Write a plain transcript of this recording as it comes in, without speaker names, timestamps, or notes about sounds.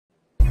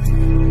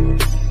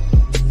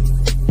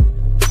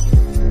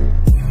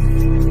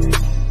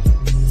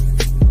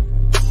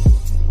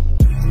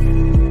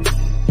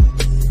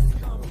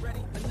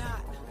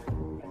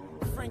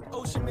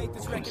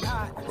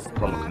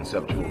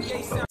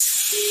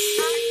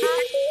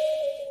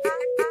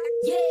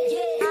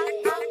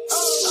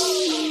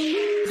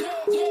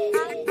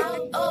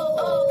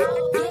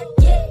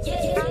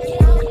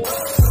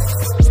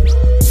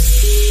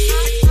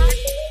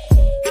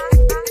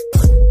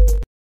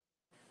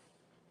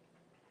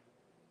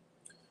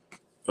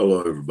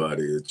Hello,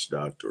 everybody. It's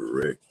Dr.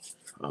 Rick.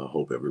 I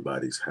hope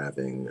everybody's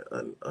having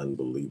an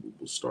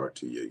unbelievable start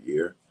to your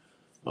year,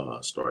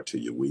 start to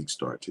your week,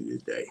 start to your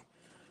day.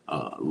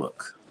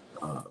 Look,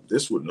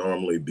 this would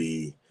normally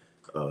be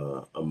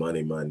a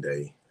Money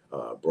Monday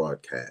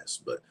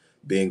broadcast, but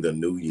being the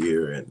new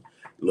year and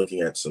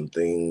looking at some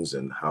things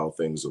and how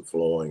things are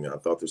flowing, I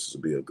thought this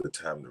would be a good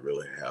time to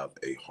really have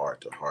a heart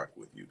to heart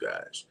with you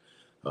guys,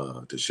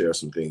 to share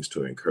some things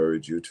to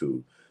encourage you,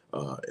 to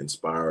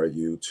inspire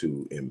you,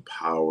 to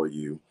empower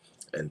you,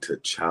 and to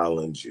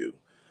challenge you.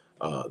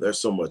 There's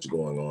so much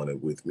going on,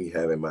 and with me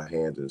having my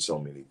hand in so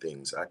many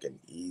things, I can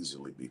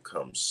easily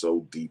become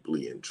so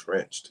deeply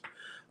entrenched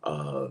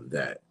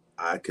that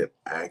I could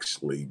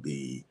actually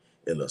be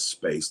in a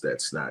space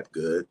that's not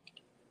good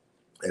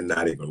and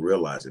not even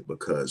realize it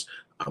because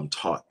I'm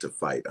taught to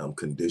fight. I'm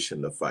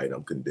conditioned to fight.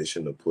 I'm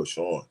conditioned to push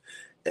on.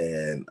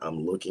 And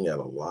I'm looking at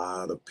a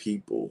lot of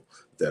people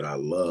that I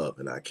love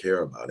and I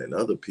care about, and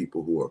other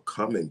people who are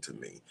coming to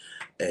me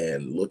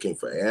and looking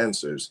for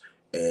answers.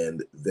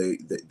 And they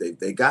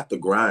got the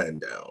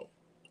grind down.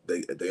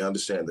 They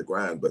understand the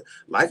grind, but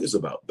life is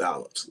about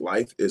balance.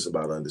 Life is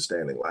about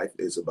understanding. Life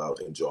is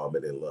about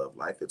enjoyment and love.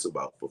 Life is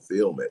about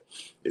fulfillment.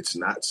 It's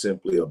not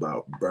simply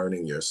about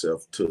burning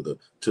yourself to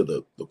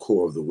the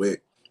core of the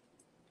wick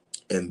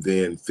and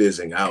then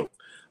fizzing out.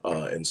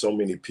 And so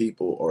many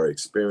people are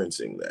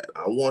experiencing that.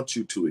 I want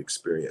you to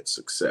experience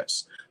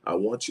success. I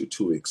want you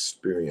to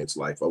experience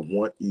life. I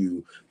want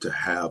you to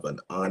have an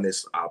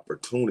honest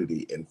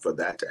opportunity. And for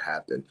that to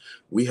happen,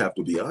 we have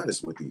to be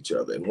honest with each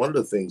other. And one of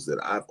the things that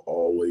I've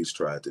always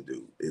tried to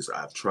do is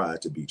I've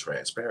tried to be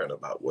transparent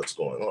about what's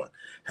going on.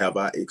 Have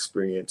I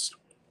experienced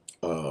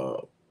uh,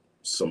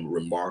 some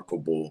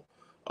remarkable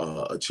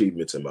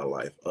achievements in my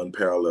life,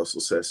 unparalleled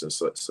success in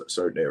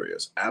certain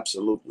areas?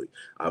 Absolutely.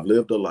 I've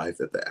lived a life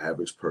that the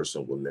average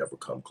person will never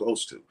come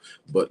close to.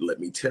 But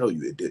let me tell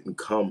you, it didn't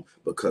come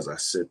because I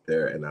sit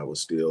there and I was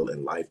still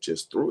and life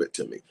just threw it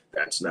to me.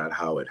 That's not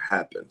how it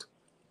happened.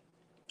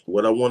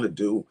 What I want to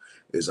do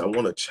is I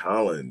want to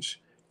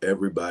challenge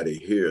everybody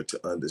here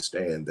to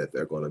understand that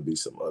there are going to be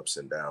some ups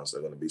and downs. There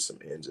are going to be some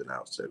ins and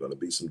outs. There are going to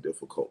be some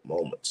difficult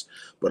moments.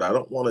 But I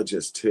don't want to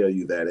just tell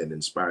you that and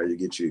inspire you,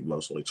 get you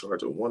emotionally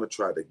charged. I want to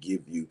try to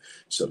give you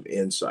some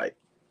insight.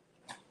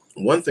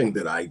 One thing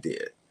that I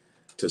did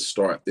to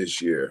start this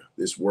year,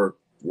 this work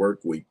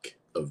week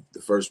of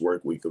the first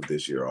work week of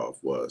this year off,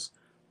 was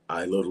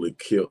I literally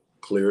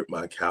cleared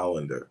my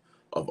calendar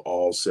of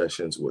all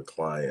sessions with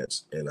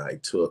clients, and I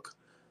took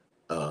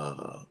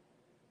uh,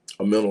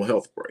 a mental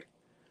health break.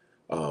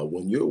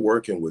 When you're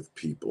working with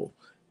people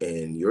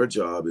and your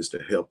job is to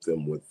help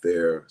them with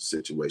their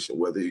situation,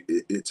 whether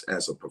it's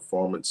as a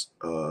performance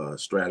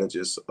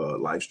strategist,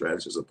 life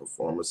strategist, a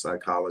performance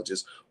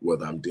psychologist,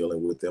 whether I'm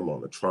dealing with them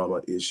on a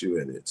trauma issue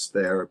and it's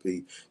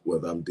therapy,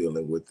 whether I'm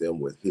dealing with them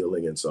with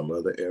healing in some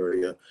other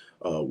area,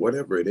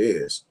 whatever it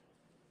is,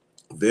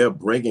 they're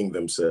bringing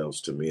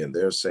themselves to me and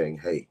they're saying,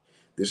 hey,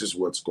 this is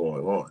what's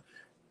going on.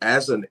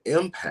 As an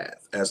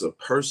empath, as a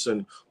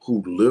person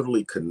who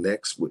literally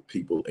connects with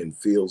people and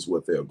feels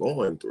what they're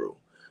going through,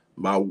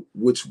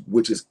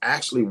 which is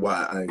actually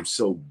why I'm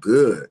so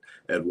good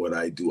at what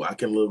I do. I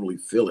can literally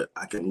feel it.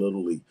 I can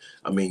literally,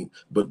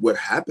 but what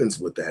happens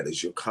with that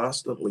is you're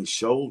constantly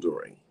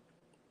shouldering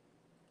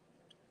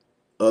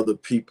other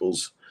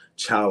people's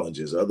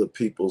challenges, other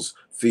people's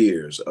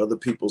fears, other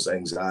people's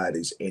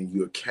anxieties, and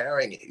you're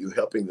carrying it. You're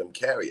helping them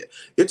carry it.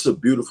 It's a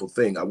beautiful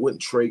thing. I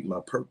wouldn't trade my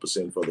purpose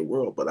in for the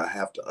world, but I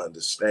have to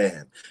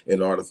understand,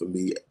 in order for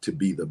me to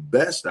be the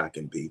best I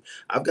can be,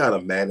 I've got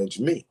to manage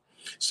me.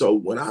 So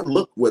when I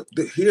look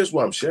here's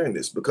why I'm sharing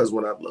this, because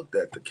when I looked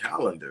at the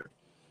calendar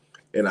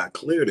and I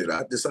cleared it,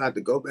 I decided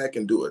to go back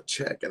and do a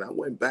check, and I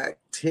went back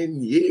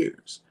 10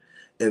 years.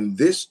 And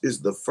this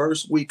is the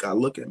first week I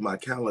look at my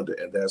calendar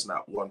and there's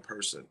not one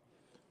person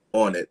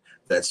on it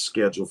that's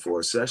scheduled for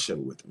a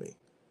session with me.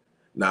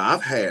 Now,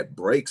 I've had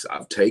breaks,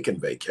 I've taken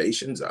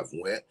vacations, I've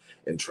went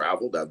and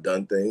traveled, I've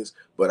done things,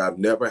 but I've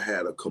never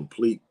had a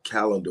complete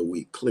calendar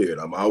week cleared.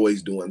 I'm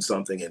always doing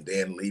something and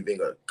then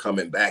leaving or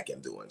coming back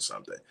and doing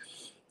something.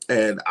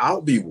 And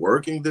I'll be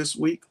working this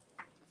week,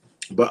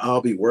 but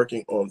I'll be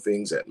working on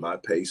things at my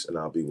pace, and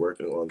I'll be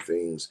working on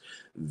things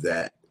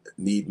that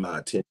need my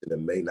attention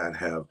and may not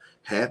have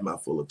had my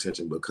full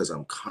attention because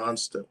I'm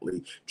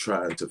constantly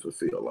trying to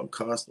fulfill. I'm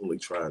constantly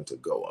trying to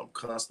go. I'm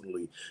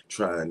constantly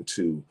trying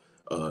to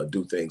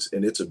do things.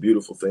 And it's a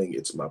beautiful thing.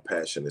 It's my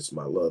passion. It's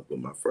my love. But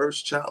my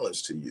first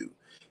challenge to you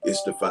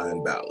is to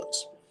find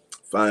balance.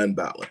 Find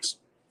balance.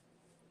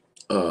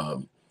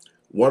 Um,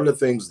 One of the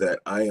things that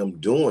I am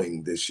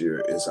doing this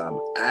year is I'm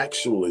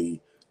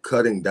actually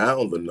cutting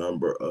down the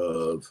number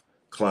of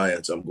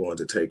clients I'm going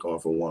to take on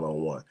for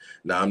one-on-one.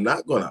 Now, I'm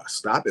not going to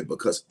stop it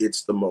because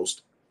it's the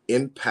most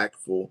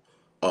impactful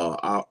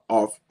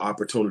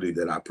opportunity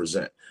that I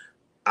present.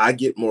 I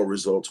get more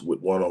results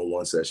with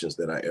one-on-one sessions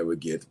than I ever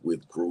get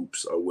with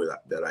groups or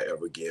that I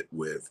ever get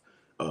with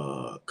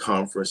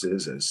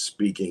conferences and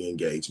speaking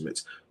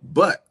engagements,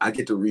 but I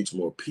get to reach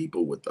more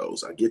people with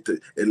those. I get to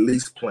at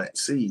least plant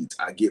seeds.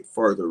 I get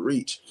further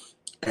reach,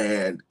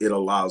 and it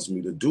allows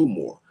me to do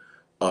more.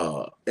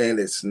 And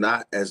it's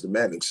not as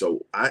demanding.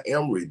 So I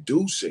am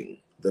reducing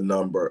the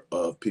number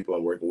of people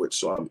I'm working with.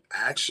 So I'm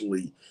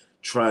actually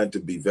trying to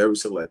be very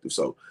selective.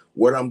 So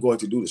what I'm going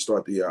to do to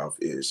start the year off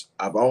is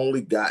I've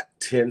only got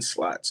 10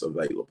 slots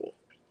available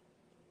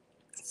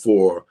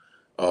for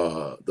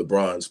the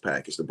bronze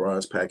package. The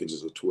bronze package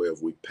is a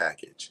 12-week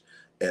package.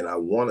 And I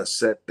want to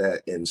set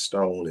that in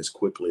stone as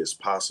quickly as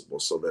possible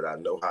so that I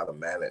know how to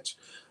manage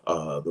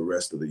the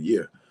rest of the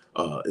year.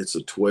 It's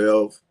a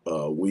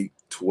 12-week,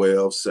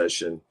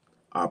 12-session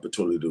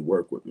opportunity to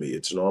work with me.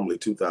 It's normally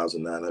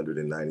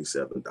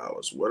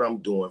 $2,997. What I'm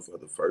doing for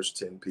the first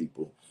 10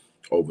 people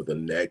over the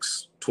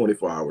next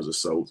 24 hours or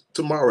so,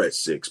 tomorrow at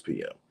 6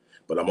 p.m.,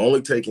 but I'm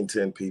only taking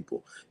 10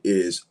 people,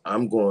 is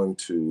I'm going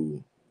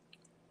to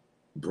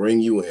bring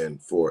you in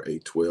for a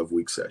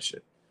 12-week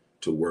session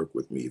to work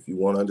with me. If you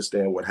want to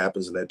understand what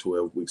happens in that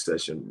 12-week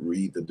session,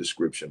 read the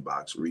description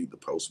box, read the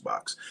post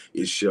box.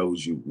 It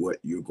shows you what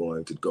you're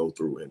going to go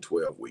through in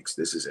 12 weeks.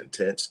 This is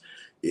intense.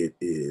 It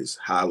is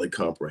highly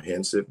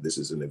comprehensive. This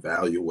is an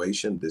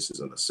evaluation. This is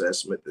an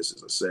assessment. This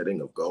is a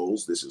setting of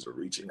goals. This is a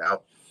reaching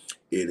out.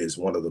 It is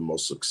one of the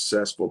most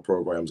successful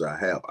programs I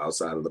have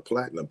outside of the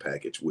platinum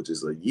package, which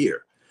is a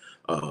year.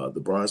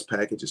 The bronze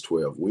package is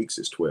 12 weeks,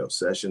 it's 12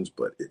 sessions,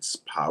 but it's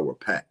power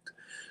packed.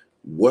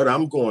 What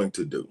I'm going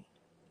to do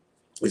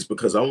is,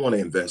 because I want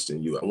to invest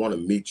in you, I want to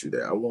meet you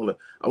there. I want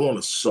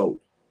to sow.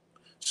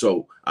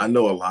 So I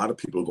know a lot of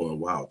people are going,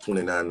 wow,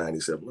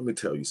 $29.97. Let me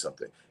tell you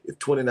something. If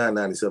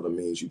 $29.97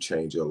 means you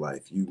change your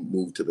life, you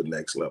move to the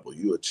next level,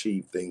 you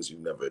achieve things you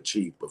never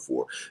achieved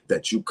before,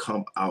 that you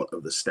come out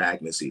of the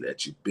stagnancy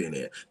that you've been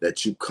in,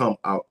 that you come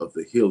out of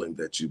the healing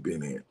that you've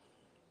been in.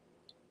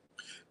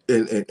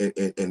 And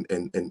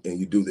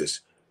you do this.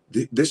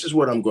 This is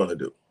what I'm going to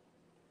do.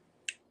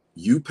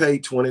 You pay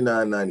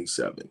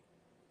 $29.97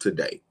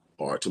 today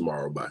or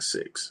tomorrow by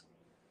 6,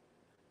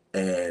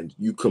 and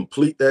you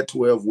complete that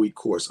 12-week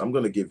course. I'm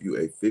going to give you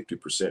a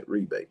 50%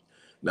 rebate.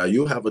 Now,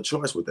 you'll have a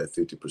choice with that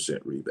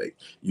 50% rebate.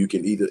 You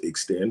can either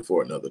extend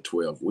for another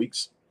 12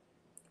 weeks,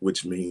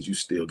 which means you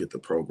still get the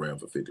program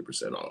for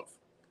 50% off,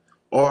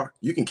 or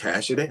you can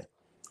cash it in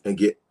and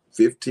get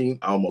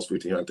almost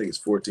 15, I think it's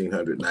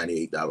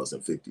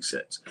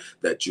 $1,498.50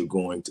 that you're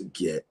going to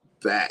get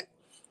back.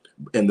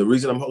 And the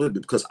reason I'm holding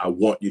it, because I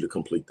want you to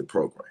complete the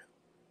program.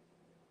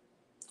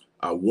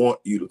 I want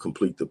you to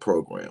complete the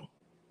program.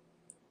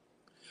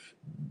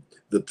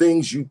 The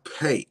things you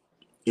pay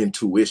in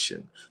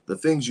tuition, the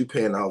things you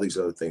pay in all these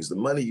other things, the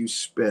money you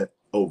spent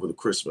over the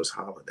Christmas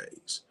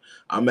holidays,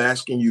 I'm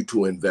asking you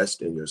to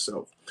invest in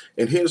yourself.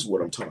 And here's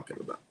what I'm talking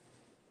about.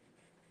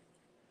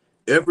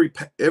 Every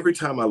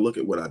time I look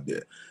at what I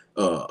did,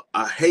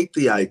 I hate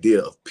the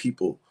idea of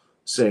people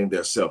saying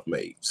they're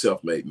self-made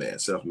man,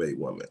 self-made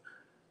woman.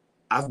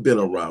 I've been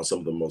around some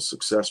of the most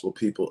successful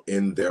people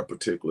in their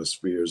particular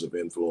spheres of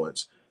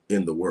influence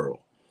in the world.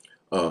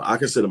 I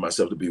consider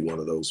myself to be one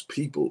of those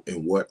people.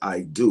 In what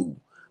I do,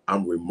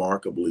 I'm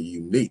remarkably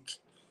unique.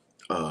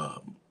 I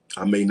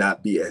may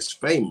not be as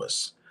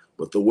famous,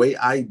 but the way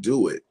I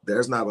do it,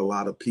 there's not a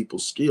lot of people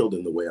skilled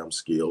in the way I'm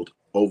skilled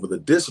over the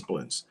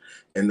disciplines,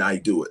 and I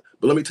do it.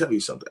 But let me tell you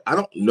something. I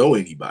don't know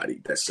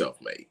anybody that's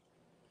self-made.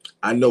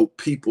 I know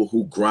people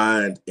who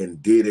grind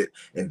and did it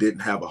and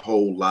didn't have a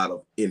whole lot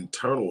of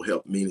internal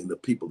help, meaning the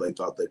people they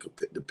thought they could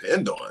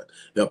depend on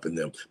helping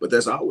them. But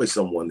there's always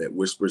someone that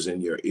whispers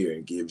in your ear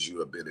and gives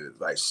you a bit of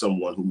advice,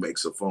 someone who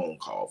makes a phone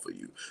call for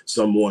you,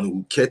 someone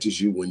who catches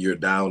you when you're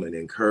down and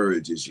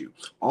encourages you.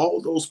 All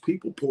those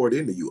people poured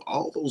into you.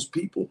 All those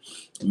people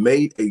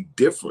made a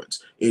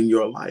difference in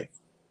your life.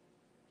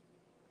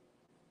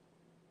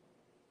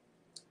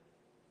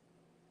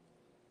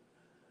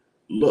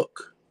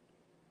 Look.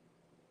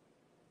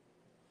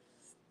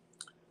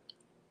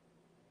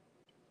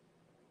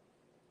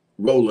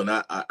 Roland,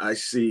 I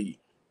see.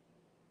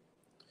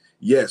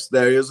 Yes,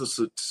 there is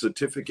a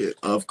certificate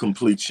of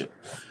completion.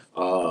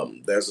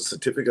 There's a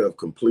certificate of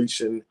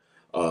completion.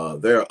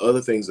 There are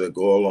other things that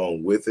go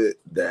along with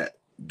it that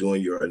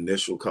during your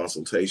initial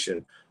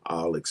consultation,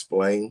 I'll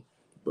explain.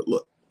 But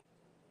look,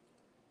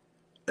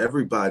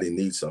 everybody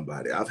needs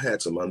somebody. I've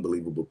had some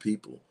unbelievable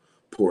people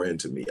pour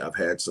into me. I've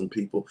had some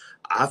people,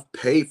 I've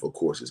paid for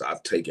courses.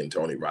 I've taken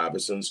Tony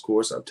Robinson's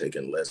course. I've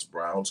taken Les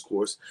Brown's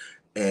course.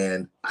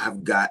 And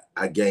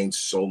I gained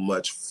so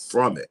much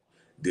from it.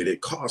 Did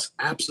it cost?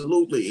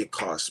 Absolutely, it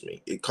cost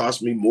me. It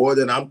cost me more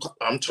than I'm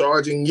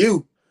charging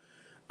you.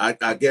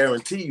 I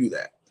guarantee you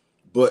that.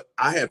 But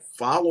I had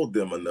followed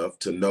them enough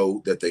to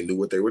know that they knew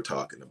what they were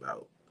talking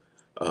about.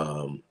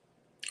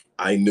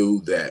 I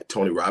knew that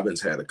Tony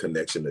Robbins had a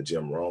connection to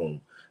Jim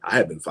Rohn. I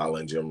had been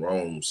following Jim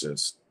Rohn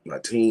since my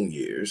teen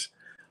years.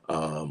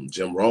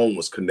 Jim Rohn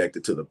was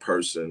connected to the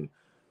person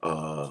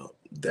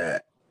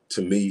that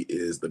to me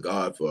is the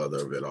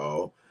godfather of it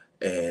all.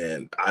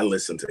 And I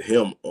listened to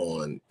him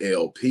on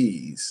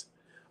LPs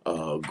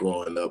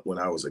growing up when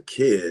I was a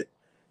kid.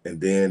 and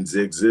then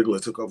Zig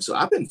Ziglar took over. So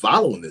I've been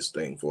following this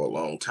thing for a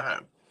long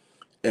time.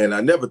 And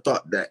I never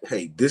thought that,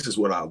 hey, this is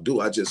what I'll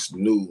do. I just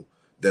knew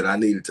that I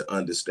needed to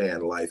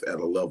understand life at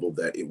a level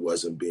that it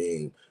wasn't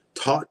being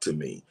taught to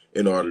me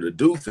in order to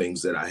do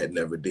things that I had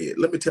never did.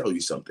 Let me tell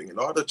you something. In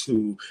order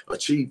to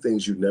achieve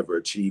things you've never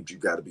achieved, you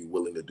got to be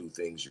willing to do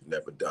things you've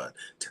never done.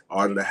 In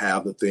order to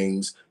have the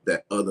things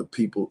that other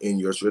people in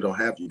your sphere don't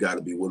have, you got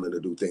to be willing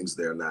to do things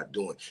they're not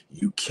doing.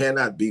 You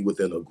cannot be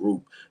within a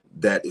group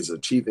that is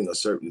achieving a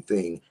certain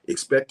thing,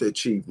 expect to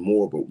achieve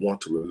more, but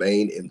want to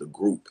remain in the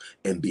group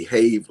and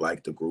behave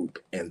like the group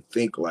and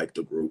think like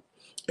the group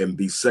and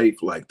be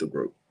safe like the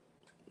group.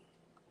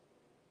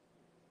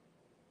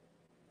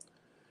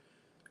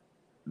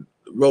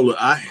 Roland,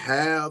 I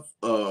have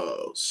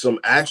some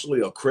actually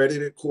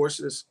accredited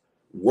courses.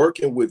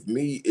 Working with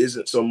me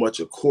isn't so much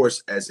a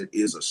course as it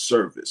is a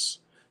service.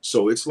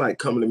 So it's like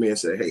coming to me and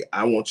say, hey,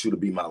 I want you to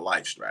be my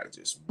life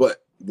strategist.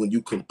 But when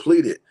you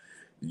complete it,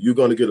 you're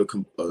going to get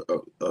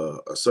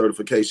a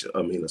certification.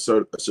 I mean, a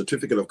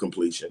certificate of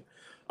completion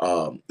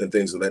and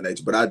things of that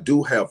nature. But I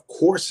do have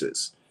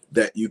courses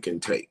that you can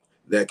take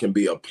that can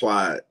be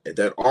applied,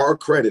 that are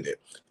accredited.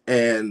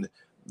 And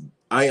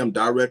I am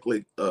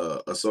directly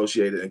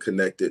associated and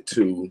connected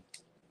to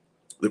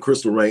the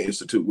Crystal Rain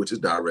Institute, which is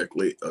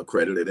directly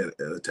accredited and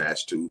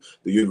attached to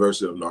the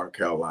University of North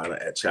Carolina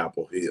at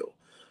Chapel Hill.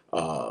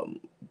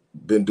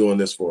 Been doing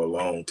this for a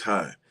long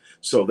time.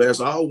 So there's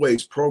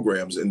always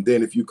programs. And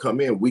then if you come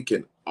in, we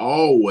can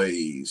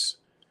always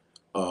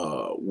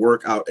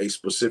work out a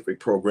specific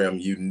program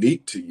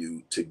unique to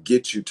you to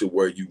get you to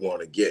where you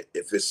want to get.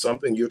 If it's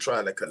something you're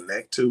trying to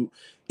connect to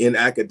in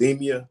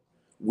academia,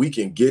 we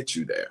can get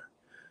you there.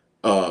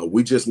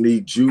 We just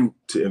need you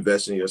to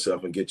invest in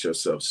yourself and get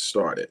yourself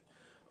started.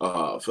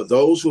 For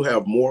those who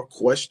have more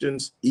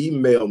questions,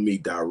 email me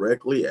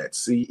directly at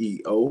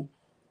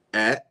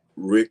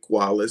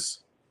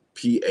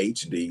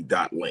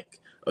ceo@rickwallacephd.link.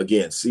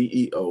 Again,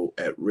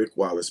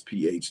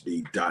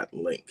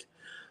 ceo@rickwallacephd.link.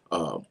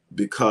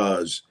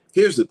 Because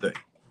here's the thing.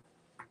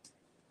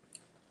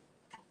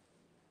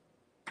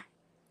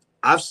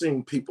 I've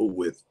seen people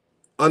with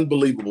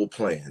unbelievable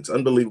plans,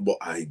 unbelievable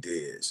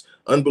ideas,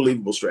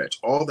 unbelievable strategy,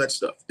 all that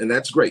stuff. And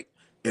that's great.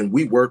 And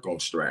we work on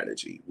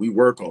strategy. We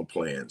work on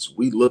plans.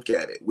 We look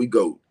at it. We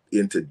go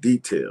into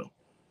detail.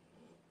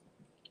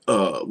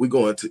 We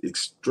go into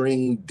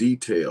extreme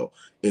detail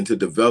into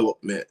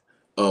development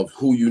of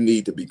who you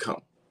need to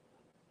become.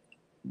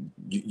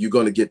 You're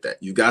going to get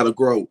that. You got to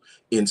grow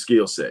in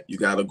skill set. You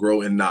got to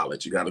grow in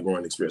knowledge. You got to grow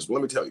in experience. But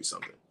let me tell you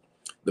something.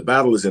 The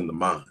battle is in the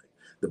mind.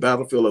 The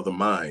battlefield of the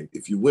mind.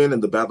 If you win in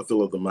the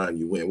battlefield of the mind,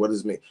 you win. What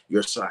does it mean?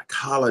 Your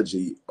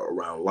psychology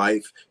around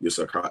life, your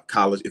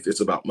psychology, if it's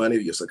about money,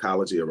 your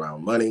psychology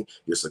around money,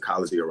 your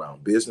psychology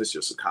around business,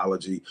 your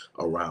psychology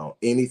around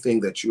anything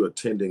that you're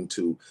attending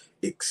to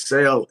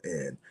excel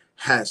in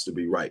has to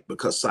be right,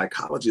 because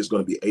psychology is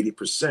going to be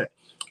 80%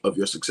 of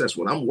your success.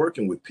 When I'm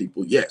working with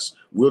people, yes,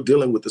 we're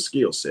dealing with the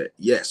skill set.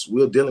 Yes,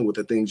 we're dealing with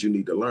the things you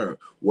need to learn.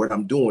 What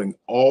I'm doing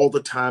all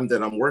the time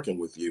that I'm working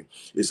with you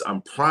is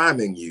I'm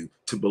priming you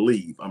to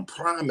believe. I'm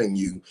priming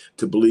you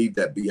to believe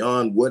that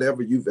beyond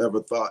whatever you've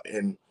ever thought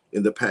in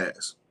the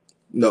past.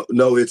 No,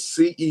 it's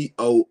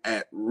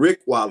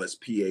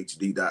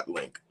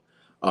ceo@rickwallacephd.link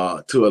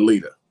to a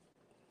leader.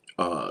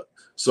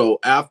 So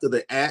after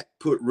the @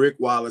 put Rick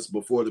Wallace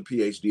before the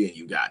PhD and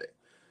you got it.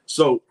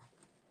 So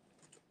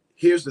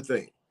here's the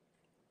thing.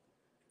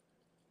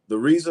 The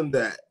reason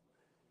that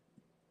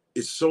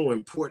it's so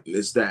important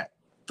is that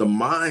the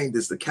mind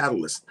is the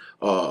catalyst.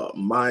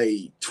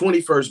 My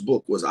 21st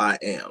book was I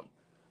Am,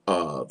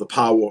 The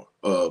Power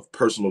of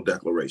Personal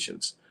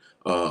Declarations.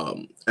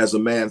 As a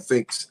man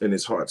thinks in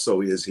his heart,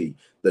 so is he.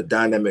 The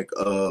dynamic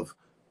of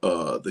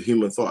the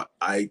human thought.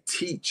 I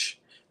teach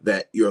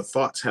that your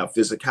thoughts have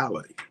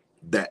physicality,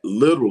 that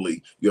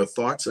literally your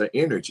thoughts are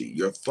energy.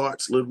 Your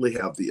thoughts literally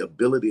have the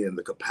ability and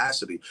the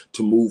capacity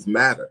to move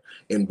matter.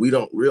 And we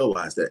don't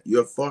realize that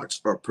your thoughts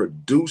are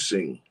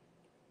producing.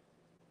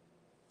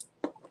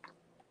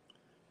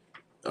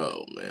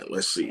 Oh man,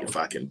 let's see if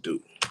I can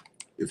do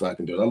it.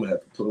 I'm gonna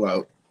have to pull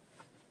out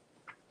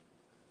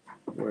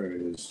where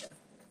it is.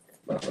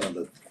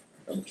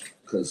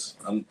 Because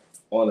I'm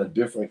on a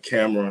different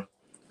camera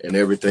and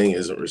everything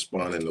isn't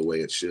responding the way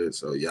it should.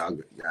 So y'all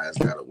guys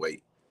gotta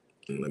wait.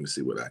 And let me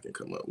see what I can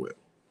come up with.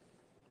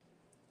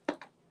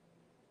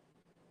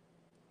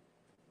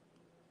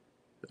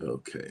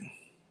 Okay.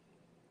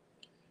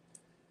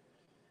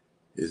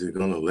 Is it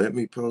gonna let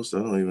me post? I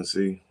don't even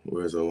see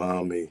where it's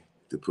allowing me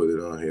to put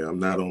it on here. I'm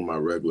not on my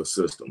regular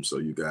system, so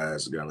you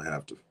guys are gonna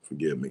have to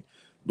forgive me.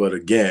 But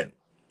again,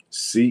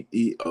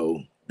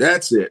 CEO,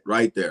 that's it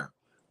right there.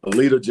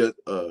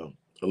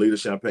 Alita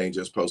Champagne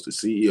just posted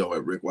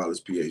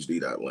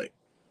ceo@rickwallacephd.link.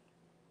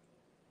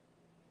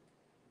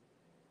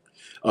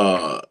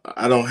 I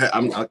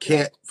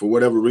can't, for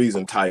whatever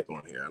reason, type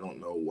on here. I don't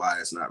know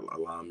why it's not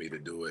allowing me to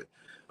do it.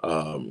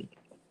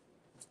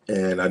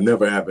 And I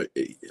never have it.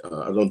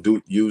 I don't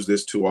use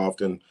this too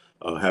often,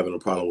 having a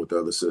problem with the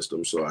other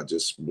systems. So I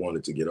just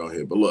wanted to get on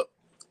here. But look,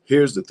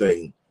 here's the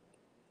thing.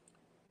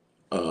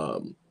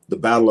 The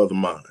battle of the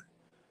mind.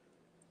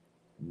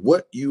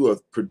 What you are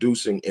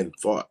producing in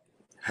thought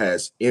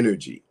has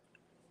energy.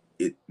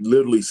 It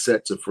literally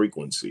sets a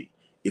frequency.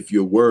 If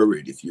you're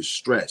worried, if you're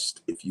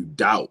stressed, if you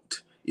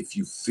doubt, if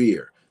you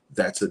fear,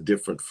 that's a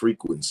different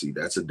frequency.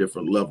 That's a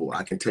different level.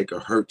 I can take a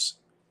Hertz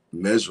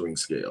measuring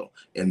scale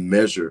and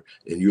measure,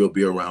 and you'll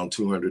be around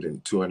 200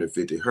 and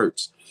 250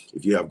 Hertz.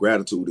 If you have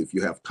gratitude, if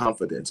you have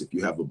confidence, if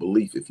you have a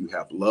belief, if you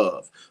have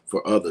love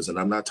for others, and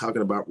I'm not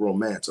talking about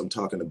romance, I'm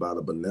talking about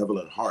a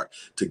benevolent heart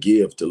to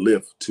give, to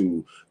lift,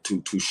 to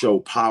show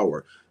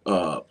power.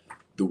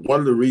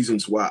 One of the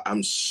reasons why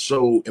I'm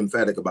so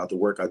emphatic about the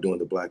work I do in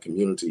the Black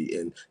community,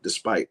 and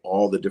despite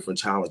all the different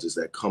challenges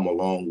that come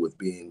along with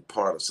being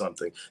part of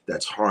something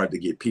that's hard to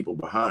get people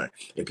behind,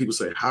 and people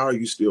say, how are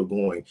you still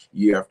going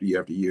year after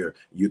year after year?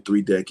 You're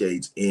 3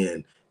 decades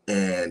in,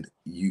 and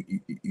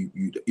you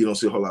don't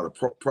see a whole lot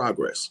of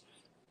progress.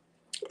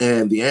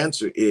 And the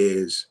answer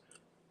is,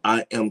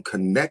 I am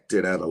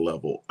connected at a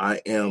level.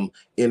 I am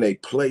in a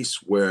place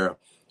where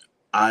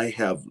I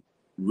have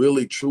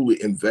really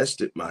truly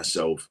invested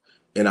myself,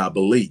 and I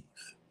believe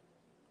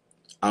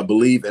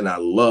and I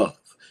love.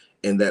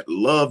 And that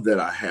love that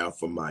I have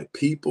for my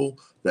people,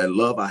 that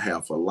love I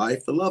have for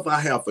life, the love I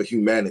have for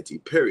humanity,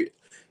 period,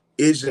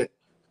 isn't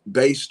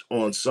based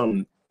on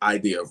some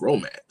idea of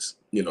romance.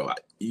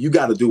 You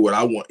got to do what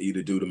I want you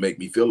to do to make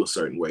me feel a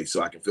certain way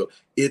so I can feel.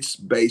 It's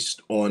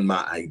based on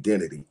my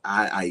identity.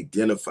 I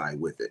identify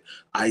with it.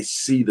 I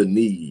see the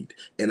need,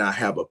 and I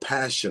have a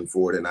passion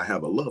for it, and I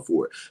have a love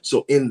for it.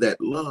 So in that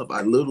love,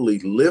 I literally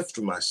lift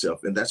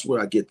myself, and that's where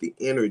I get the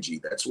energy.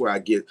 That's where I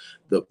get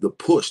the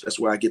push. That's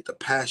where I get the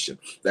passion.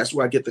 That's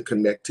where I get the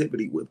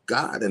connectivity with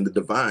God and the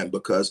divine,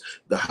 because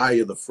the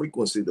higher the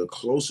frequency, the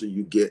closer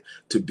you get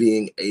to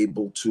being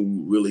able to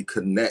really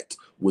connect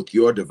with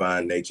your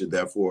divine nature,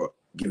 therefore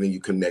giving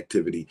you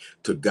connectivity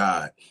to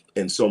God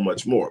and so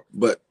much more.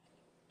 But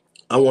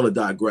I want to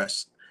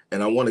digress,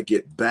 and I want to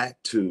get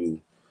back to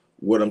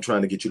what I'm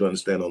trying to get you to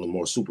understand on a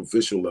more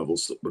superficial level,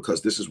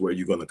 because this is where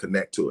you're going to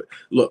connect to it.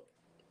 Look,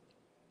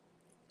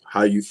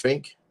 how you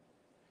think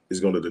is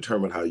going to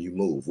determine how you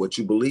move. What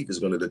you believe is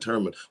going to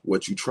determine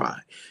what you try.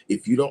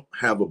 If you don't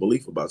have a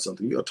belief about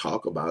something, you'll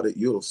talk about it,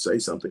 you'll say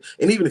something.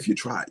 And even if you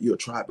try, you'll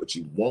try, but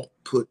you won't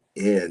put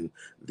in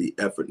the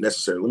effort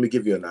necessary. Let me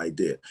give you an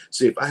idea.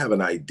 See, if I have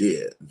an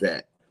idea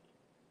that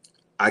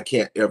I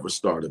can't ever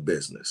start a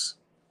business,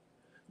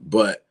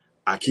 but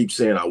I keep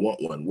saying I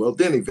want one, well,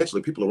 then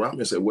eventually people around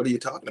me say, what are you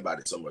talking about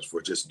it so much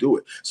for? Just do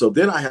it. So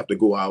then I have to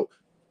go out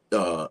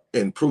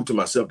and prove to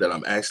myself that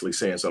I'm actually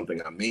saying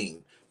something I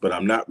mean, but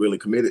I'm not really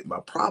committed. My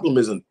problem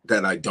isn't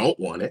that I don't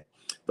want it.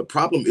 The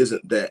problem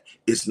isn't that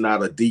it's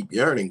not a deep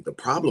yearning. The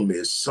problem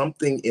is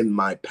something in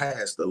my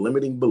past, the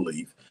limiting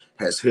belief,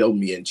 has held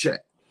me in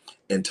check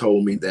and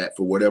told me that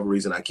for whatever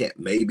reason I can't.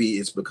 Maybe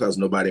it's because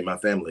nobody in my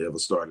family ever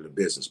started a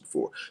business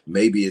before.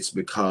 Maybe it's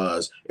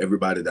because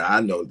everybody that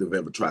I know that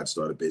ever tried to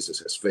start a business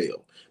has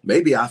failed.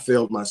 Maybe I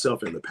failed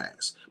myself in the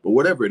past. But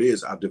whatever it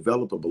is, I've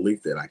developed a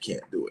belief that I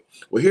can't do it.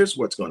 Well, here's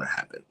what's going to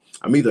happen.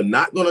 I'm either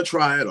not going to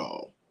try at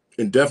all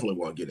and definitely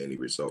won't get any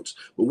results.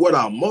 But what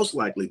I'll most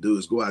likely do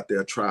is go out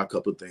there, try a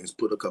couple of things,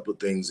 put a couple of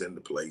things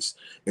into place.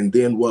 And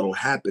then what'll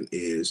happen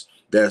is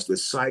there's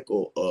this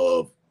cycle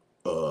of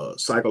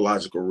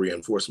psychological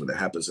reinforcement that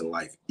happens in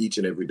life each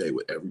and every day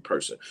with every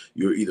person.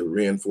 You're either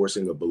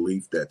reinforcing a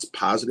belief that's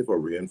positive or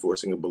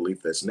reinforcing a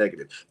belief that's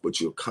negative, but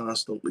you're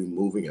constantly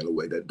moving in a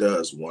way that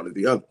does one or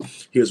the other.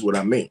 Here's what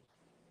I mean.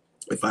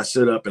 If I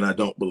sit up and I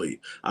don't believe,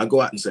 I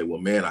go out and say,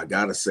 well, man, I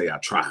got to say I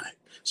tried.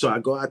 So I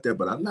go out there,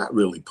 but I'm not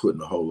really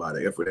putting a whole lot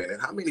of effort in.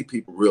 And how many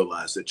people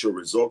realize that your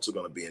results are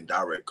going to be in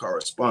direct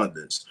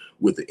correspondence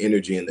with the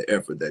energy and the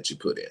effort that you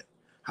put in?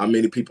 How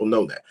many people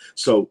know that?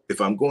 So if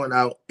I'm going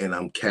out and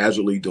I'm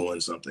casually doing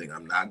something,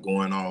 I'm not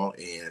going all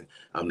in,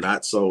 I'm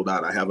not sold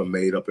out, I haven't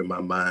made up in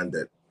my mind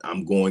that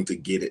I'm going to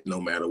get it no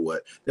matter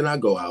what, then I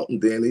go out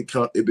and then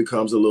it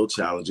becomes a little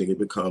challenging. It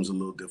becomes a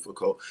little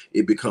difficult.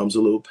 It becomes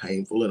a little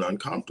painful and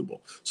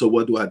uncomfortable. So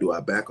what do? I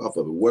back off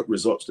of it. What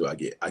results do I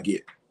get? I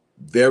get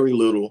very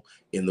little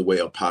in the way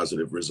of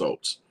positive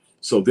results.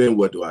 So then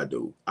what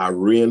do? I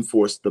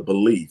reinforce the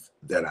belief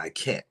that I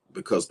can't,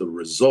 because the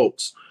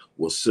results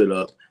will sit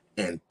up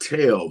and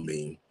tell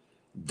me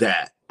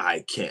that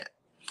I can't.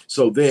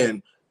 So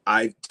then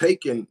I've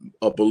taken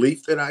a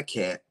belief that I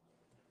can't.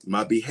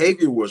 My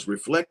behavior was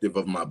reflective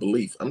of my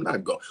belief. I'm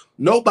not going.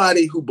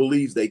 Nobody who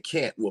believes they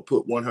can't will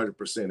put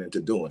 100%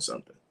 into doing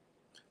something.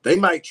 They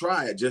might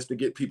try it just to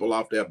get people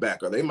off their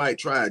back, or they might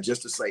try it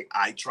just to say,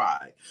 I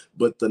tried.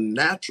 But the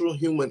natural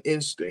human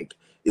instinct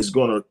is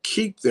going to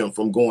keep them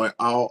from going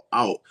all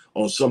out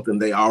on something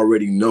they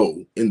already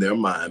know in their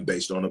mind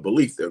based on a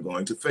belief they're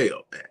going to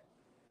fail at.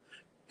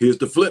 Here's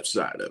the flip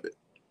side of it.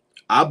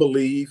 I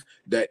believe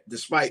that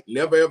despite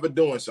never ever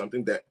doing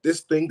something, that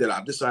this thing that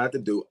I've decided to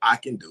do, I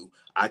can do.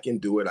 I can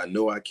do it. I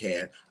know I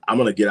can. I'm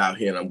going to get out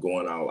here and I'm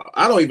going all out.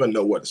 I don't even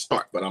know where to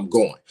start, but I'm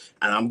going.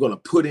 And I'm going to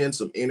put in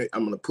some energy.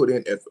 I'm going to put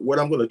in, what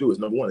I'm going to do is,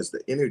 number one, is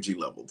the energy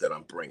level that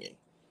I'm bringing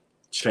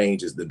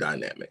changes the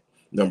dynamic.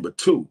 Number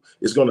two,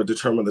 it's going to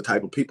determine the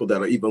type of people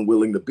that are even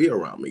willing to be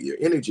around me. Your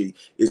energy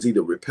is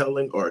either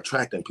repelling or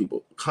attracting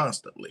people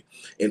constantly.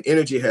 And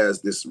energy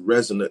has this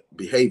resonant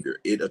behavior.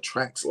 It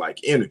attracts like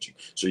energy.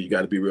 So you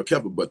got to be real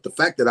careful. But the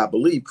fact that I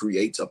believe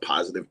creates a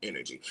positive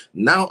energy.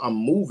 Now I'm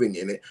moving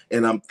in it,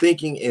 and I'm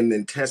thinking in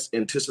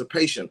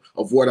anticipation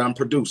of what I'm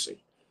producing.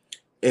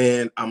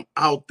 And I'm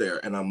out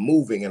there and I'm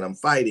moving and I'm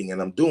fighting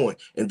and I'm doing.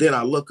 And then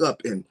I look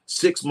up, and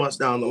 6 months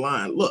down the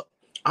line, look,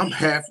 I'm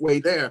halfway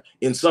there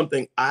in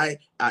something I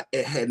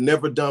had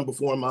never done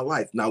before in my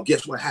life. Now,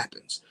 guess what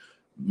happens?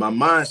 My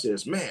mind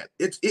says, man,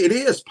 it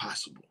is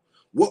possible.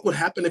 What would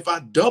happen if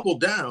I double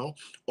down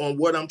on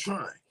what I'm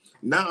trying?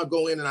 Now I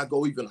go in and I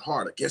go even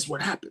harder. Guess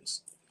what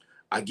happens?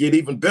 I get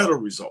even better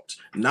results.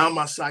 Now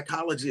my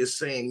psychology is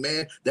saying,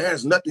 man,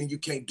 there's nothing you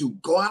can't do.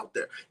 Go out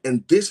there.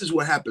 And this is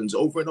what happens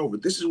over and over.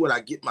 This is what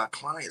I get my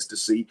clients to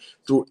see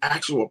through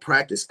actual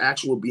practice,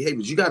 actual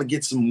behaviors. You got to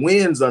get some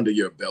wins under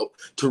your belt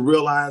to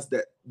realize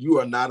that you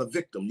are not a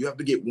victim. You have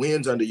to get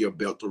wins under your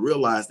belt to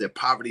realize that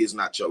poverty is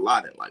not your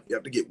lot in life. You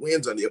have to get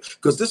wins under your,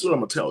 because this is what I'm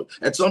going to tell you.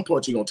 At some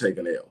point, you're going to take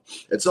an L.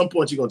 At some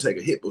point, you're going to take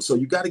a hit. So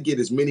you got to get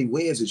as many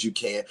wins as you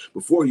can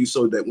before you,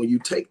 so that when you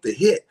take the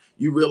hit,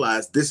 you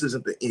realize this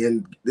isn't the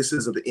end. This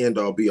isn't the end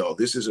all be all.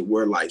 This isn't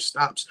where life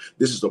stops.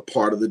 This is a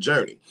part of the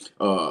journey.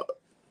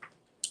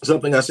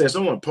 Something I said,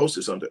 someone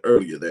posted something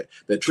earlier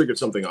that triggered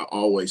something I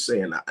always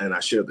say, and I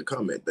shared the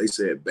comment. They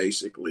said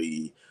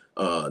basically,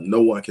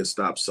 no one can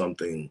stop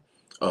something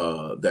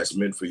that's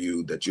meant for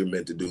you, that you're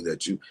meant to do,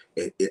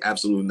 that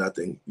absolutely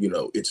nothing,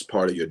 it's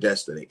part of your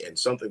destiny. And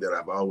something that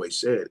I've always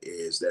said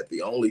is that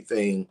the only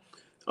thing,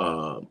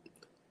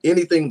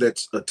 anything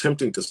that's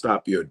attempting to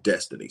stop your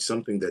destiny,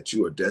 something that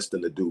you are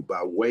destined to do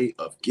by way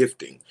of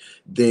gifting,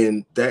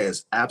 then there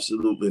is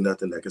absolutely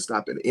nothing that can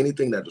stop it.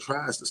 Anything that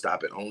tries to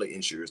stop it only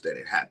ensures that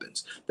it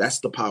happens. That's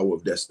the power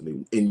of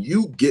destiny. And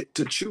you get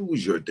to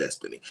choose your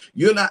destiny.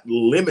 You're not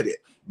limited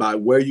by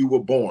where you were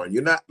born.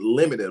 You're not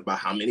limited by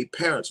how many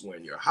parents were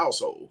in your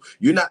household.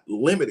 You're not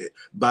limited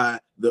by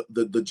the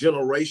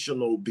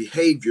generational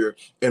behavior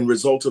and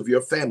results of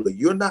your family.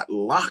 You're not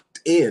locked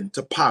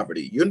into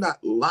poverty. You're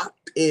not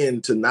locked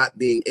into not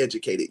being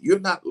educated. You're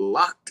not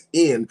locked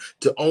in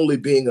to only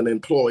being an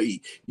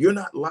employee. You're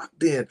not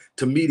locked in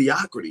to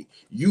mediocrity.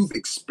 You've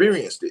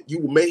experienced it.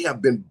 You may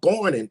have been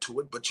born into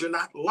it, but you're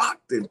not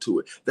locked into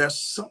it. There's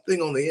something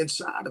on the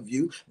inside of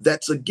you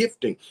that's a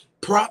gifting.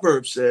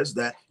 Proverbs says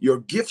that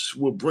your gifts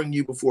will bring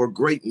you before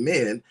great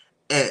men,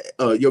 and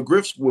your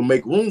gifts will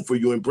make room for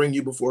you and bring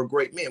you before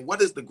great men.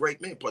 What is the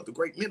great men part? The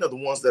great men are the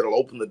ones that will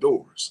open the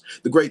doors.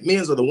 The great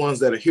men are the ones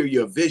that will hear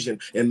your vision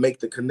and make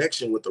the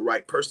connection with the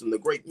right person. The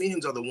great men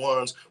are the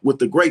ones with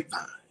the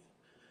grapevine.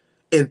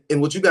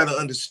 And what you got to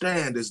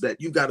understand is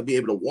that you got to be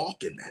able to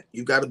walk in that.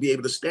 You got to be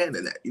able to stand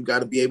in that. You got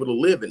to be able to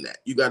live in that.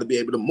 You got to be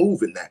able to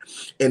move in that.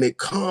 And it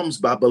comes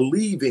by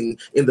believing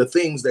in the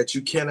things that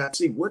you cannot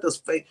see. What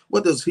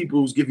does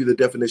Hebrews give you the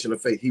definition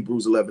of faith?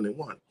 Hebrews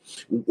 11:1.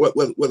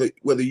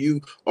 Whether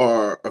you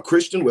are a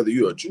Christian, whether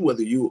you're a Jew,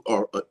 whether you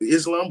are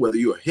Islam, whether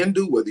you're a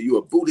Hindu, whether you're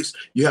a Buddhist,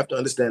 you have to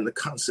understand the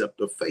concept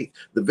of faith.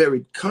 The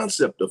very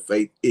concept of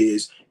faith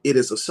is, it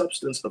is a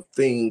substance of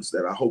things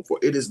that I hope for.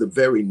 It is the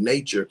very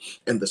nature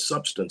and the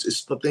substance.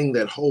 It's the thing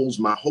that holds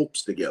my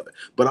hopes together.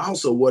 But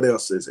also, what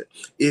else is it?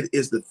 It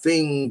is the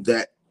thing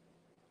that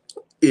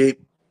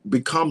it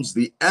becomes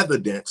the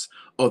evidence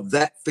of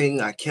that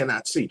thing I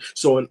cannot see.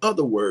 So in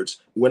other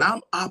words, when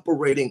I'm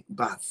operating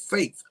by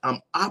faith,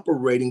 I'm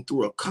operating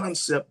through a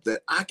concept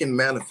that I can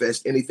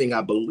manifest anything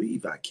I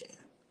believe I can.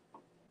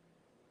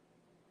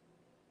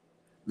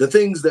 The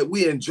things that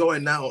we enjoy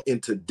now in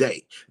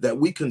today, that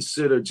we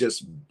consider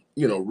just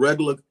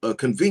regular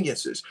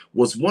conveniences,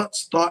 was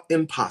once thought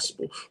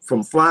impossible.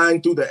 From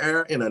flying through the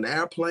air in an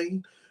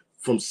airplane,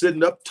 from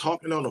sitting up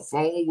talking on the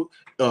phone,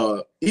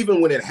 even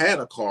when it had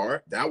a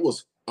car, that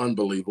was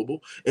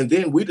unbelievable. And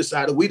then we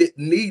decided we didn't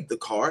need the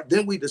car.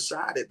 Then we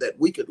decided that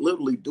we could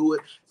literally do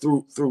it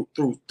through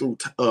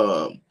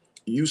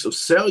use of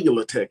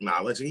cellular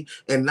technology,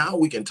 and now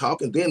we can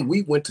talk. And then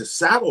we went to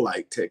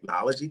satellite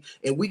technology,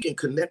 and we can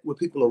connect with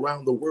people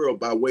around the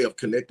world by way of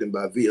connecting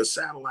via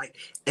satellite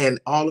and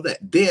all of that.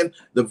 Then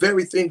the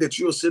very thing that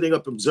you're sitting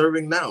up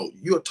observing now,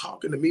 you're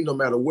talking to me no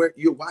matter where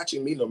you're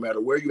watching me, no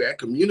matter where you're at,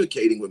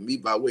 communicating with me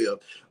by way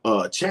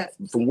of chat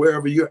from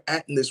wherever you're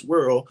at in this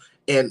world,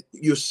 and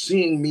you're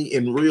seeing me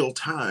in real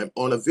time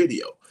on a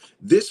video.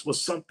 This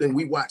was something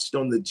we watched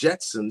on the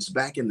Jetsons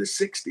back in the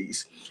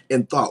 60s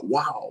and thought,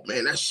 wow,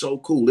 man, that's so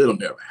cool. It'll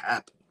never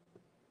happen.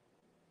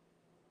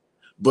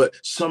 But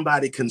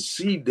somebody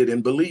conceived it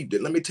and believed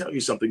it. Let me tell you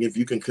something. If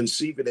you can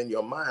conceive it in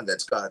your mind,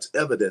 that's God's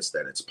evidence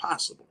that it's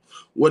possible.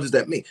 What does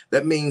that mean?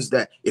 That means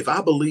that if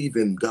I believe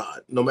in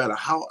God, no matter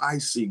how I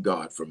see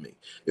God for me,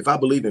 if I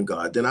believe in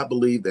God, then I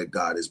believe that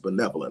God is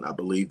benevolent. I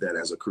believe that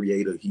as a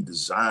creator, he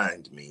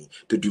designed me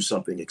to do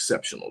something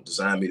exceptional,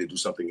 designed me to do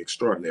something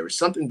extraordinary,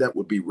 something that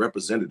would be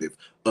representative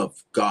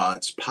of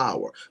God's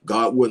power.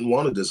 God wouldn't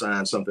want to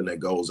design something that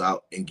goes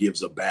out and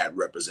gives a bad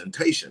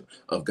representation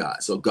of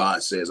God. So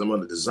God says, I'm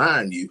going to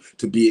design you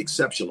to be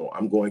exceptional.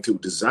 I'm going to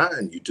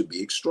design you to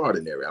be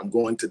extraordinary. I'm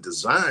going to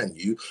design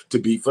you to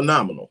be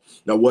phenomenal.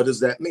 Now, what does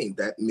that mean?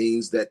 That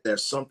means that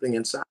there's something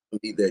inside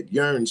of me that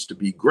yearns to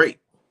be great.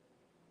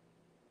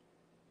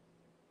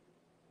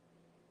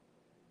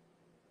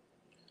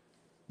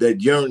 That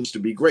yearns to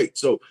be great.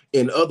 So,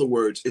 in other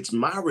words, it's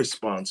my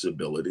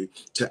responsibility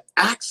to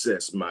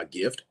access my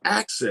gift,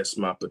 access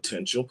my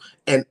potential,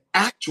 and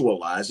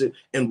actualize it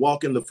and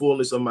walk in the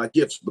fullness of my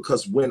gifts.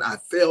 Because when I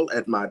fail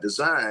at my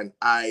design,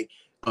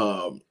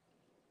 um,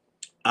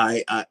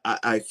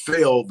 I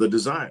fail the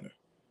designer.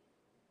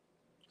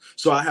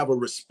 So I have a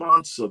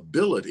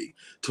responsibility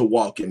to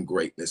walk in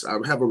greatness. I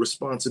have a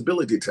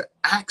responsibility to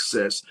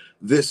access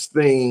this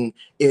thing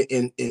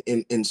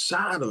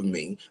inside of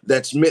me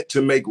that's meant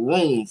to make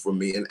room for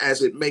me. And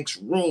as it makes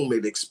room,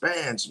 it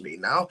expands me.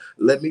 Now,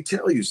 let me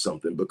tell you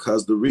something,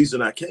 because the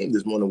reason I came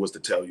this morning was to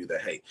tell you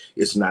that, hey,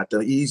 it's not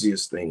the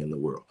easiest thing in the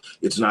world.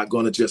 It's not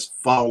going to just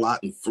fall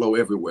out and flow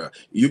everywhere.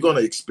 You're going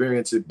to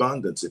experience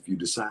abundance if you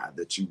decide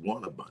that you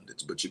want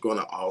abundance, but you're going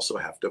to also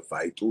have to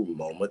fight through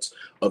moments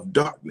of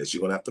darkness.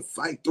 You're going to have to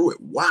fight through it.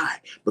 Why?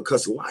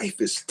 Because life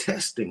is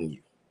testing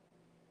you.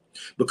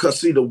 Because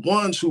see, the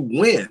ones who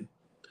win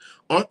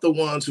aren't the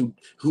ones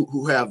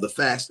who have the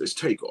fastest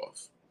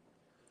takeoff.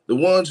 The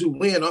ones who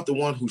win aren't the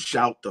ones who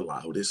shout the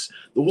loudest.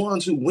 The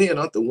ones who win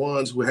aren't the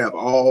ones who have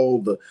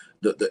all the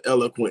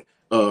eloquent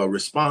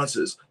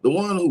responses. The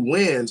one who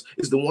wins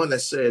is the one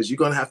that says, you're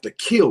going to have to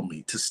kill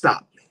me to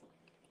stop me.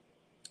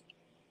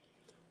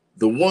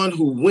 The one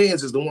who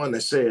wins is the one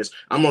that says,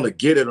 I'm going to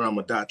get it or I'm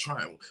going to die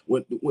trying.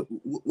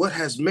 What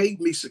has made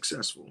me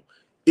successful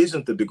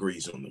isn't the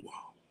degrees on the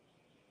wall.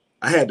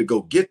 I had to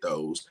go get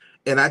those,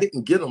 and I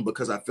didn't get them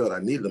because I felt I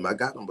needed them. I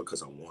got them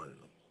because I wanted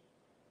them.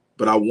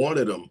 But I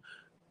wanted them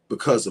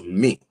because of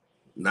me,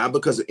 not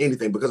because of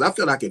anything, because I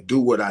felt I could do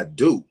what I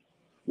do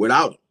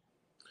without them.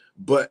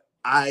 But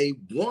I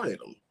wanted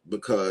them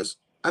because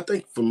I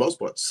think for most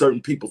part,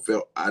 certain people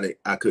felt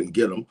I couldn't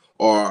get them,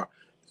 or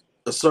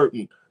a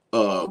certain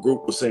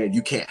group was saying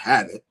you can't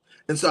have it.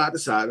 And so I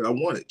decided I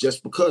want it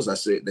just because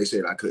they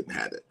said I couldn't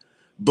have it.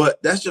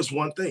 But that's just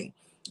one thing.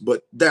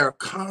 But there are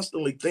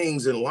constantly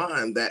things in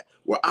line that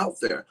were out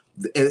there.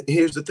 And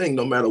here's the thing,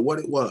 no matter what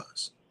it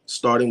was,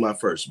 starting my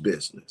first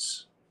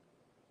business,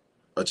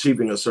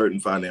 achieving a certain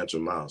financial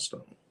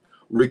milestone,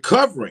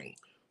 recovering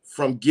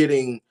from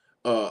getting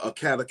a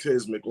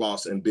cataclysmic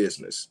loss in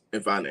business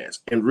and finance,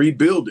 and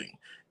rebuilding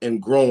and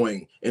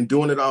growing and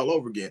doing it all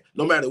over again.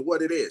 No matter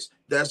what it is,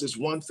 there's this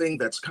one thing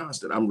that's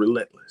constant. I'm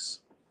relentless.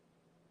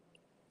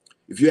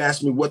 If you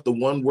ask me what the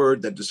one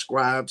word that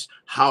describes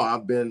how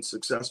I've been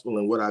successful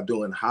and what I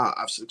do and how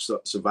I've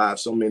survived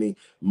so many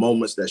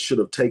moments that should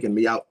have taken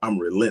me out, I'm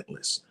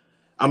relentless.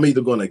 I'm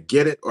either going to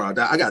get it or I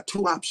die. I got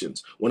two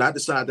options. When I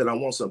decide that I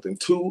want something,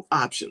 two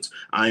options.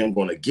 I am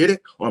going to get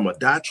it or I'm going to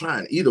die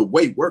trying. Either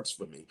way works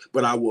for me,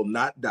 but I will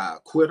not die a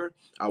quitter.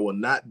 I will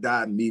not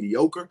die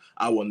mediocre.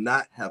 I will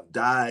not have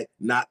died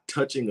not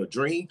touching a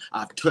dream.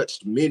 I've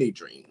touched many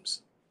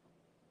dreams.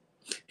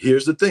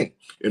 Here's the thing.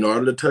 In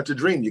order to touch a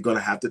dream, you're going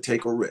to have to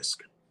take a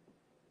risk.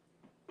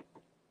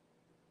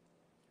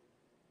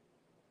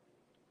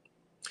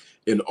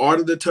 In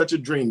order to touch a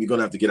dream, you're going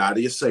to have to get out of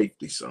your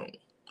safety zone.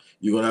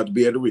 You're going to have to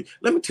be able to read.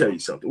 Let me tell you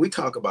something. We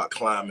talk about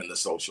climbing the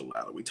social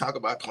ladder. We talk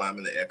about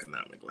climbing the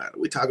economic ladder.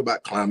 We talk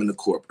about climbing the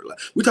corporate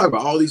ladder. We talk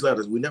about all these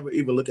ladders. We never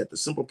even look at the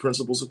simple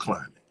principles of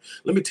climbing.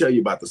 Let me tell you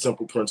about the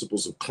simple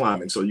principles of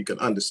climbing so you can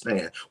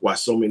understand why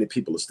so many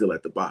people are still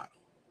at the bottom.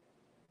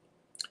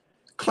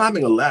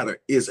 Climbing a ladder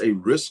is a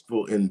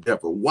riskful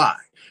endeavor. Why?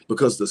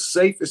 Because the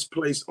safest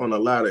place on a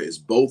ladder is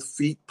both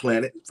feet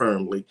planted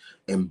firmly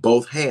and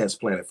both hands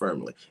planted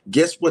firmly.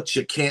 Guess what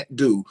you can't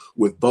do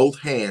with both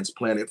hands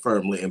planted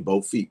firmly and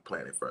both feet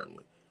planted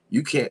firmly?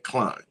 You can't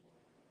climb.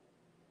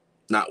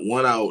 Not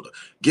one iota.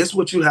 Guess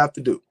what you have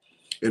to do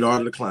in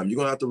order to climb? You're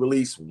going to have to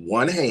release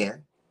one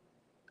hand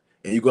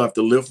and you're going to have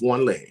to lift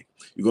one leg.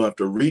 You're going to have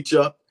to reach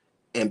up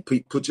and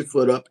put your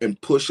foot up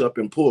and push up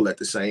and pull at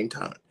the same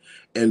time.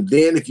 And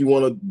then if you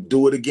want to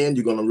do it again,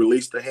 you're going to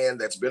release the hand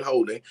that's been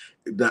holding.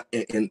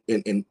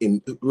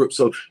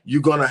 So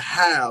you're going to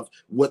have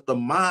what the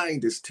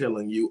mind is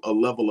telling you, a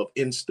level of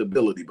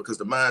instability, because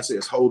the mind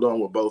says, hold on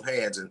with both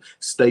hands and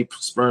stay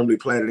firmly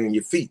planted in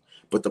your feet.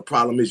 But the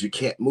problem is you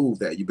can't move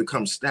that. You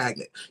become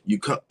stagnant.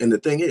 And the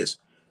thing is,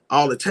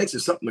 all it takes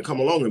is something to come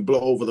along and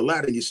blow over the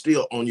ladder and you're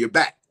still on your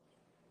back.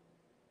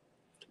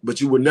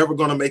 But you were never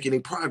going to make any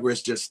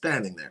progress just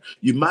standing there.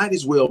 You might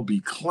as well be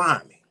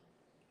climbing.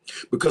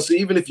 Because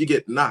even if you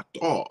get knocked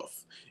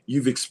off,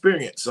 you've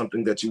experienced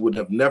something that you would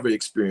have never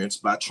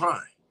experienced by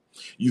trying.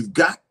 You've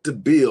got to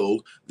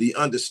build the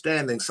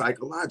understanding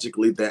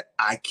psychologically that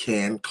I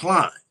can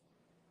climb.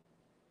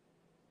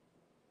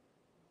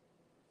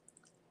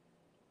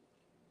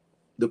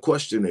 The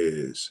question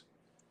is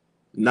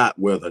not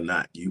whether or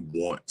not you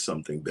want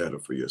something better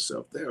for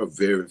yourself. There are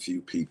very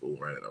few people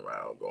running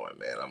around going,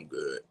 man, I'm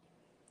good.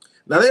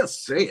 Now they'll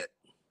say it,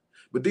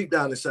 but deep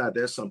down inside,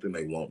 there's something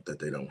they want that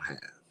they don't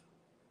have.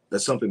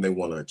 That's something they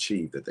want to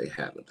achieve that they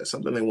haven't. That's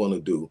something they want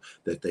to do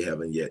that they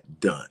haven't yet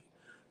done.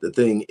 The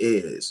thing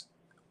is,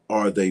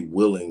 are they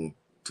willing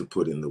to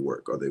put in the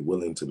work? Are they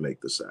willing to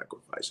make the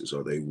sacrifices?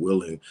 Are they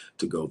willing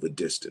to go the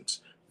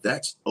distance?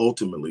 That's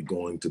ultimately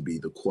going to be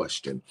the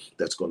question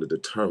that's going to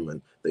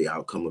determine the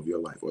outcome of your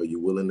life. Are you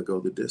willing to go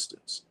the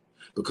distance?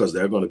 Because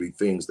there are going to be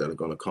things that are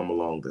going to come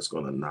along that's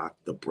going to knock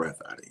the breath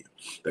out of you.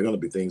 There are going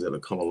to be things that will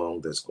come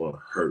along that's going to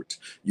hurt.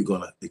 You're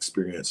going to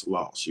experience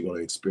loss. You're going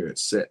to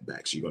experience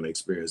setbacks. You're going to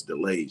experience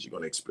delays. You're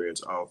going to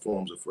experience all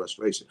forms of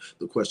frustration.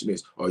 The question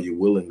is, are you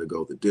willing to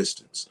go the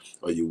distance?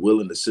 Are you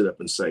willing to sit up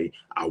and say,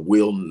 I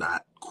will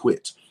not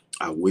quit.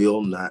 I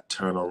will not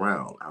turn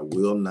around. I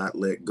will not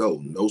let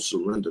go. No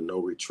surrender, no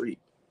retreat.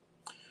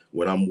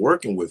 When I'm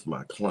working with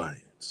my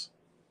clients,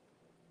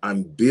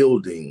 I'm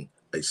building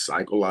a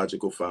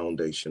psychological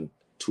foundation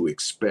to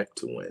expect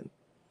to win.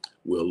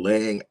 We're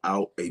laying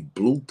out a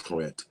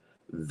blueprint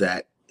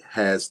that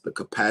has the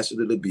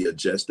capacity to be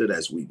adjusted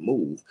as we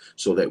move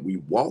so that we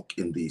walk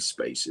in these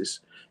spaces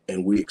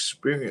and we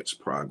experience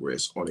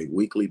progress on a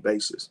weekly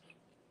basis.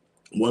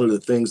 One of the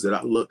things that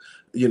I look,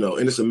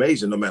 and it's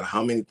amazing, no matter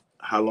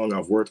how long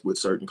I've worked with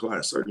certain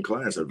clients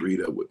have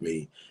read up with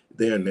me,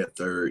 they're in their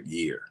third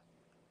year.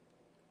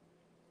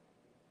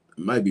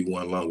 It might be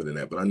one longer than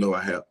that, but I know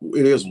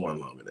it is one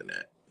longer than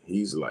that.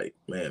 He's like,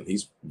 man,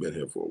 he's been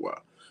here for a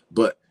while.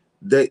 But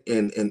they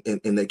and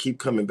they keep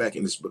coming back,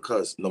 and it's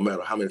because no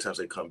matter how many times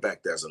they come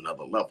back, there's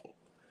another level.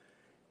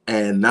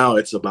 And now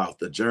it's about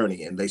the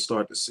journey, and they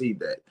start to see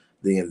that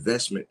the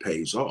investment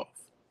pays off.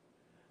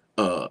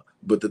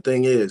 But the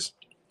thing is,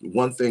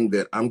 one thing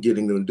that I'm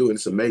getting them to do, and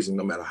it's amazing,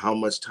 no matter how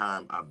much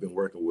time I've been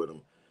working with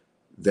them,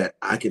 that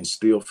I can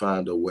still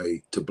find a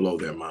way to blow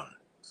their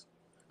minds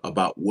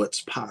about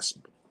what's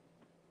possible.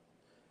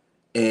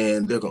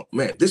 And they're going,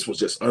 man, this was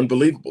just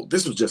unbelievable.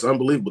 This was just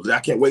unbelievable. I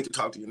can't wait to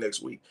talk to you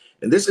next week.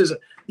 And this isn't,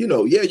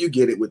 yeah, you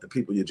get it with the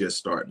people you're just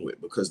starting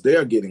with, because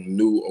they're getting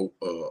new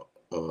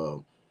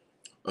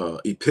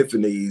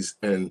epiphanies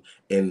and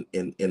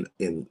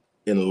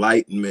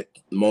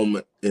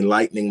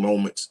enlightening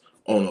moments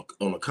on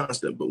a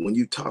constant. But when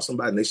you talk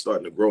somebody and they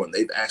starting to grow and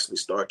they've actually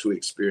started to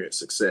experience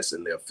success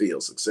in their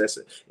field, success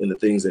in the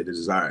things they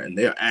desire, and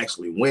they're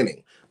actually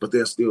winning, but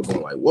they're still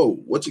going like, whoa,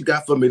 what you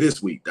got for me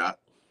this week, Doc?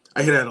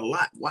 I hear that a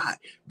lot. Why?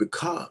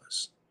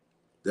 Because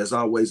there's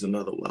always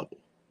another level.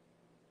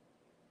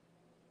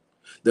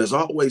 There's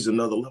always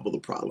another level. The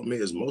problem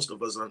is most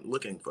of us aren't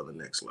looking for the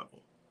next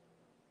level.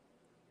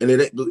 And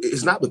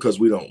it's not because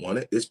we don't want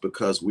it. It's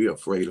because we're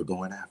afraid of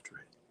going after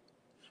it.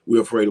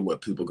 We're afraid of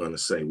what people are going to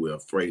say. We're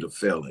afraid of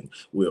failing.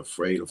 We're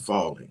afraid of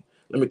falling.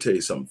 Let me tell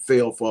you something.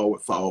 Fail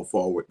forward, fall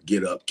forward,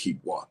 get up,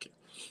 keep walking.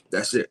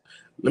 That's it.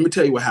 Let me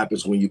tell you what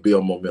happens when you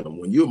build momentum.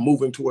 When you're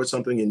moving towards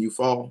something and you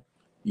fall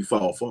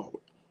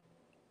forward.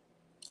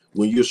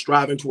 When you're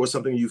striving towards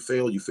something, you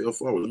fail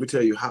forward. Let me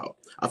tell you how.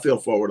 I fail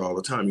forward all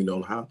the time. You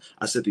know how?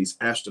 I set these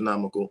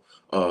astronomical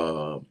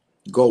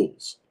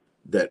goals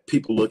that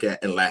people look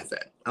at and laugh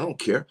at. I don't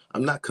care.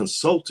 I'm not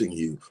consulting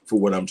you for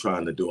what I'm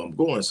trying to do. I'm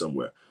going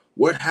somewhere.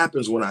 What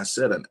happens when I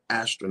set an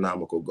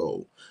astronomical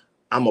goal?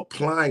 I'm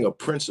applying a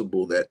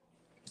principle that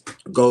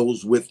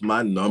goes with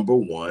my number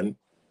one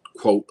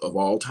quote of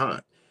all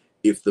time.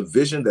 If the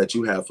vision that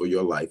you have for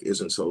your life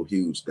isn't so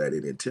huge that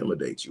it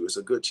intimidates you, it's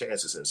a good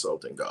chance it's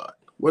insulting God.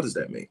 What does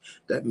that mean?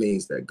 That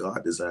means that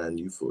God designed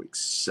you for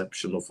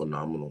exceptional,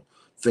 phenomenal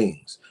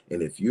things.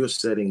 And if you're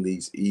setting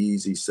these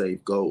easy,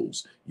 safe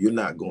goals, you're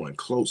not going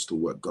close to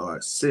what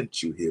God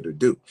sent you here to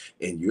do.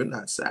 And you're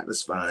not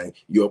satisfying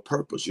your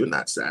purpose. You're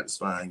not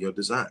satisfying your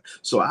design.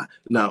 So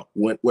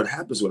what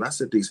happens when I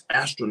set these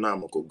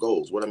astronomical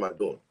goals, what am I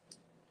doing?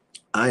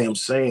 I am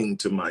saying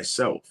to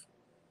myself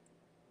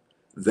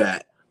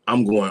that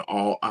I'm going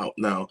all out.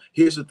 Now,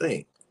 here's the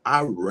thing.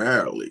 I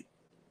rarely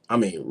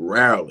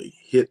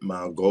hit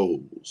my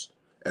goals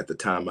at the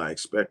time I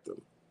expect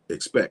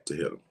to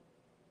hit them.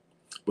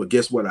 But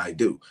guess what I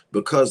do?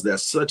 Because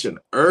there's such an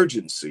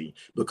urgency,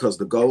 because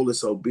the goal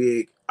is so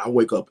big, I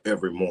wake up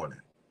every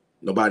morning.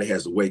 Nobody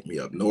has to wake me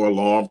up. No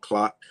alarm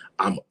clock.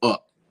 I'm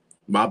up.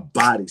 My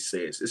body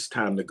says it's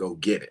time to go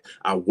get it.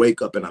 I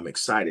wake up and I'm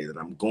excited and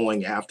I'm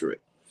going after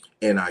it.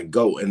 And I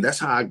go. And that's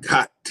how I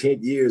got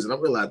 10 years. And I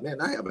realized,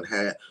 man, I haven't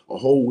had a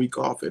whole week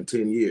off in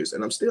 10 years.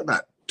 And I'm still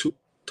not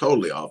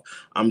totally off.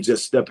 I'm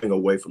just stepping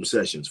away from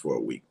sessions for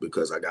a week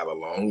because I got a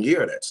long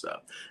year of that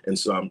stuff. And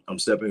so I'm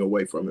stepping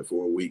away from it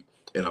for a week.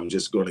 And I'm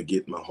just going to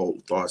get my whole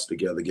thoughts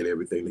together, get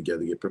everything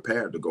together, get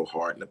prepared to go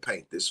hard in the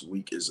paint. This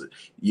week is a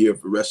year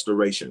of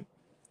restoration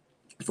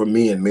for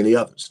me and many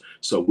others.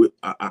 So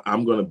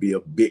I'm going to be a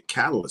big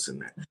catalyst in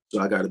that.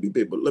 So I got to be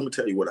big. But let me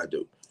tell you what I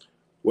do.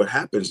 What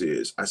happens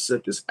is I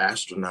set this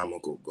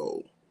astronomical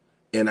goal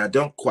and I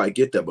don't quite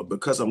get there, but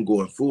because I'm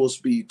going full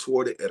speed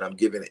toward it and I'm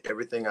giving it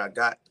everything I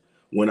got,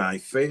 when I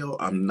fail,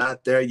 I'm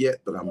not there yet,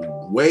 but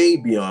I'm way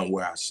beyond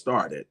where I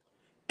started.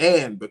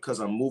 And because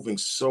I'm moving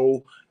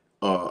so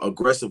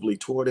aggressively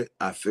toward it,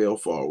 I fail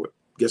forward.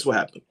 Guess what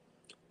happened?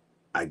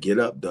 I get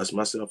up, dust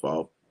myself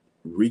off,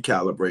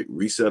 recalibrate,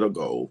 reset a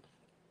goal.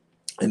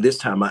 And this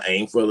time I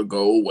aim for the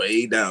goal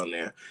way down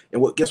there.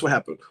 And guess what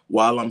happened?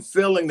 While I'm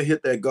failing to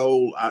hit that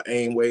goal, I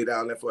aim way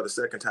down there for the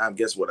second time.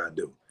 Guess what I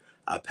do?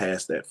 I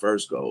passed that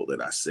first goal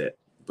that I set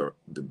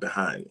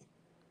behind me.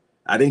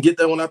 I didn't get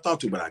there when I thought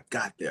to, but I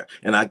got there.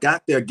 And I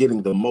got there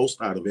getting the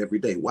most out of every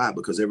day. Why?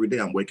 Because every day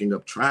I'm waking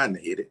up trying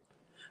to hit it.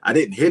 I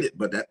didn't hit it,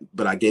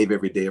 but I gave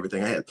every day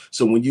everything I had.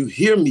 So when you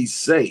hear me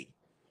say,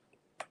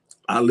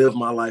 I live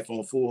my life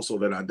on full so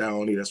that I die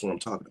on it, that's what I'm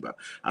talking about.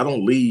 I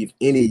don't leave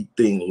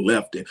anything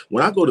left in.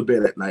 When I go to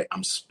bed at night,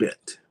 I'm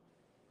spent.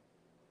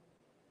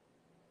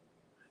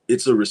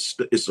 It's a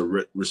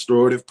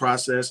restorative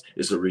process.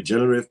 It's a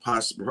regenerative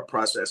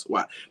process.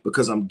 Why?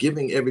 Because I'm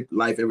giving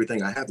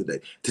everything I have today.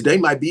 Today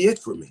might be it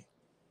for me.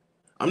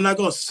 I'm not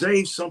going to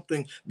save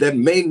something that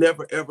may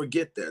never, ever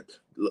get there.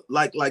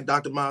 Like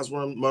Dr. Miles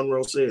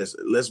Monroe says,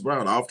 Les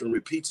Brown often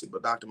repeats it,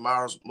 but Dr.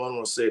 Miles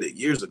Monroe said it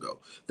years ago,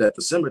 that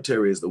the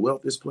cemetery is the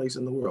wealthiest place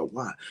in the world.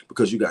 Why?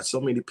 Because you got so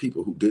many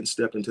people who didn't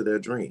step into their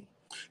dream.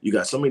 You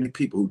got so many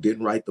people who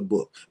didn't write the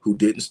book, who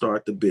didn't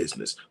start the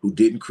business, who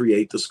didn't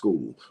create the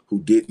school,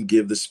 who didn't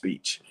give the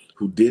speech,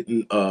 who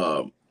didn't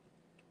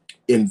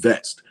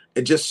invest.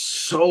 And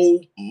just so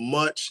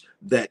much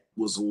that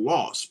was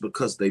lost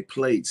because they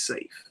played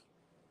safe.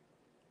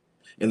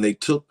 And they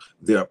took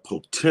their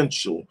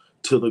potential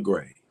to the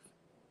grave.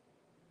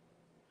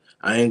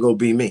 I ain't gonna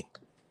be me.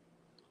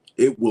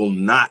 It will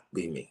not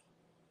be me.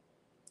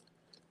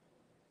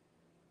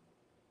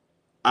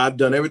 I've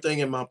done everything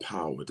in my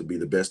power to be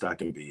the best I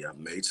can be. I've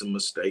made some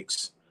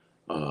mistakes.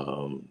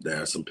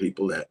 There are some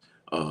people that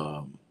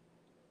are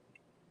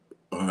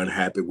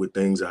unhappy with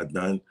things I've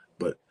done,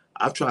 but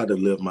I've tried to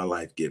live my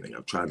life giving.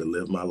 I've tried to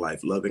live my life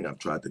loving. I've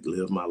tried to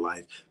live my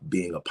life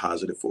being a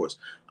positive force.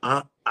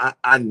 I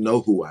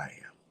know who I am.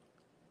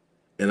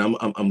 And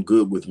I'm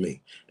good with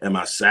me. Am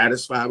I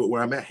satisfied with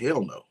where I'm at?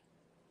 Hell no.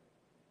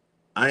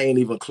 I ain't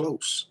even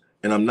close.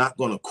 And I'm not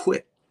going to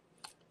quit.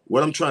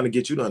 What I'm trying to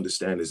get you to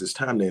understand is it's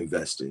time to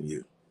invest in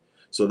you.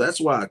 So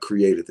that's why I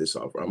created this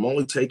offer. I'm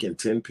only taking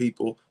 10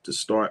 people to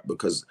start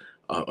because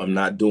I'm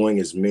not doing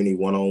as many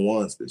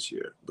one-on-ones this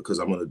year, because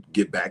I'm going to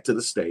get back to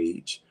the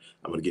stage.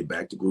 I'm going to get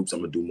back to groups. I'm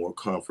going to do more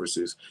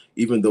conferences.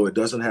 Even though it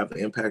doesn't have the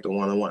impact on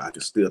one-on-one, I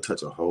can still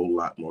touch a whole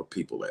lot more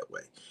people that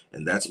way.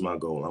 And that's my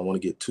goal. I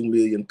want to get 2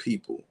 million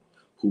people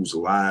whose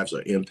lives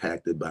are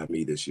impacted by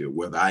me this year.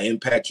 Whether I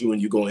impact you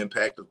and you're going to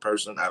impact the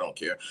person, I don't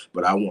care.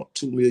 But I want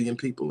 2 million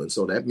people. And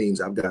so that means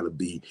I've got to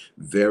be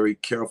very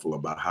careful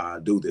about how I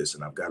do this.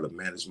 And I've got to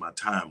manage my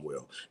time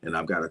well. And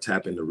I've got to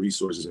tap into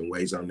resources in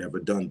ways I've never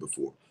done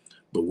before.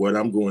 But what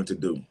I'm going to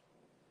do,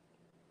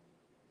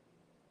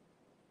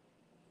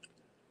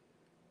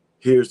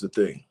 here's the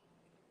thing.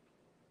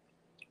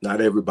 Not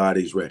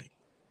everybody's ready.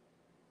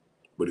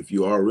 But if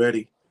you are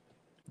ready,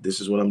 this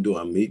is what I'm doing.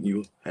 I'm meeting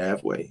you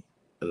halfway.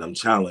 And I'm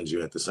challenging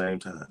you at the same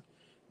time.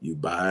 You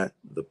buy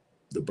the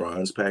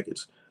bronze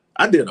package.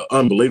 I did an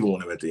unbelievable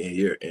one at the end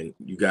here, and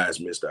you guys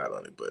missed out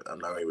on it, but I'm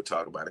not going to even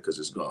talk about it because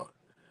it's gone.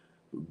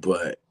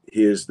 But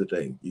here's the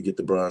thing. You get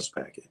the bronze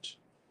package.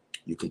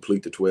 You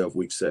complete the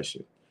 12-week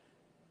session.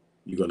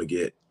 You're going to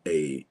get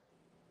a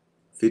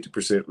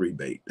 50%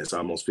 rebate. That's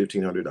almost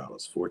 $1,500,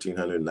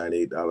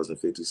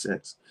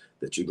 $1,498.50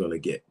 that you're going to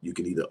get. You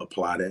can either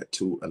apply that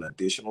to an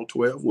additional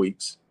 12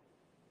 weeks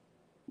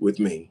with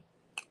me,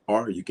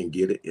 or you can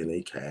get it in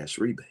a cash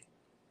rebate.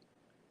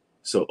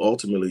 So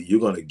ultimately, you're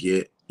going to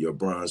get your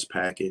bronze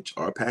package.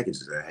 Our package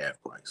is at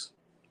half price.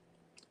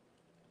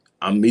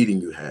 I'm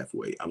meeting you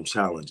halfway. I'm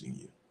challenging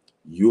you.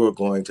 You're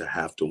going to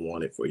have to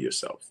want it for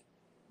yourself.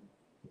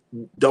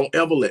 Don't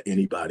ever let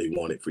anybody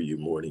want it for you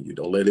more than you.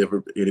 Don't let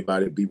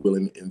anybody be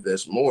willing to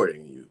invest more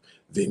in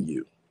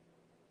you.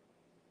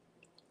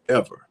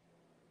 Ever.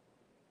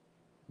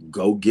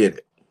 Go get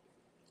it.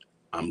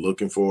 I'm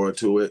looking forward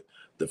to it.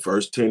 The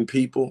first 10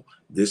 people,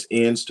 this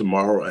ends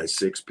tomorrow at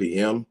 6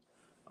 p.m.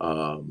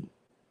 I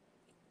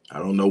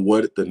don't know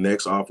what the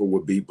next offer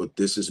would be, but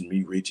this is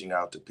me reaching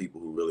out to people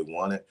who really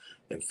want it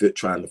and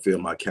trying to fill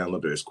my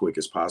calendar as quick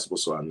as possible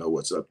so I know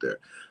what's up there.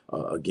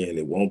 Again,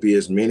 it won't be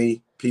as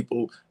many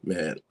people,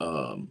 man,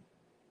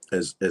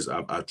 as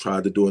I've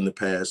tried to do in the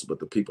past, but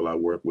the people I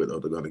work with are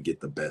going to get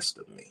the best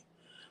of me.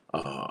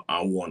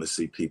 I want to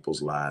see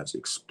people's lives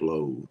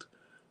explode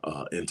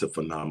into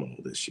phenomenal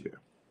this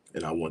year.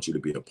 And I want you to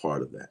be a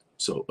part of that.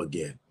 So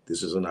again,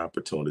 this is an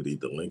opportunity.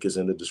 The link is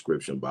in the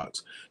description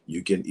box.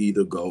 You can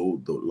either go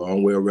the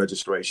long way of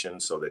registration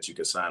so that you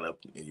can sign up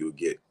and you'll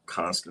get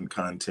constant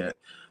content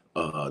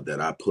that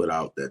I put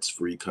out that's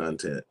free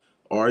content,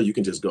 or you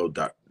can just go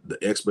the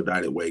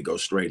expedited way, go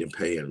straight and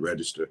pay and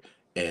register,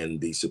 and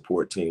the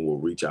support team will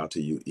reach out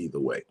to you either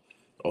way.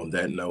 On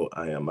that note,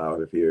 I am out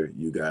of here.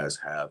 You guys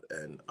have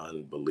an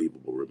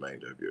unbelievable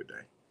remainder of your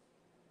day.